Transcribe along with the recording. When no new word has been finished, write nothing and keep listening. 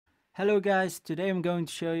Hello guys, today I'm going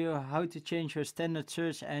to show you how to change your standard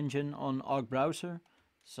search engine on Arc browser.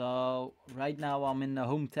 So right now I'm in the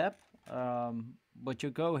home tab, but you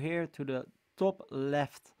go here to the top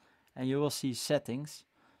left and you will see settings.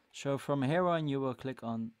 So from here on you will click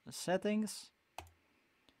on settings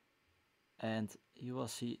and you will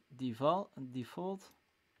see default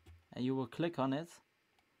and you will click on it,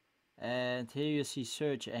 and here you see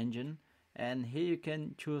search engine, and here you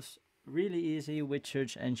can choose really easy which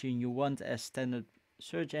search engine you want as standard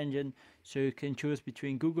search engine. So you can choose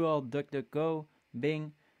between Google, DuckDuckGo,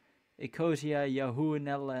 Bing, Ecosia, Yahoo in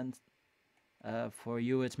Netherlands, for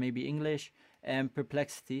you it's maybe English, and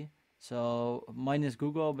Perplexity. So mine is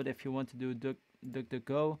Google, but if you want to do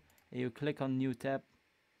DuckDuckGo, you click on new tab,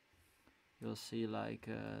 you'll see like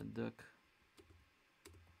duck,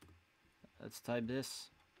 let's type this,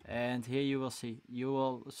 and here you will see you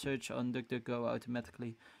will search on DuckDuckGo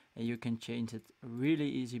automatically, and you can change it really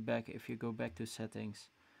easy back if you go back to settings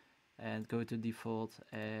and go to default,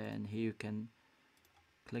 and here you can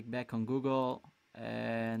click back on Google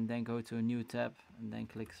and then go to a new tab and then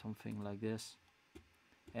click something like this,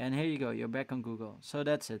 and here you go, you're back on Google. So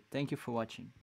that's it. Thank you for watching.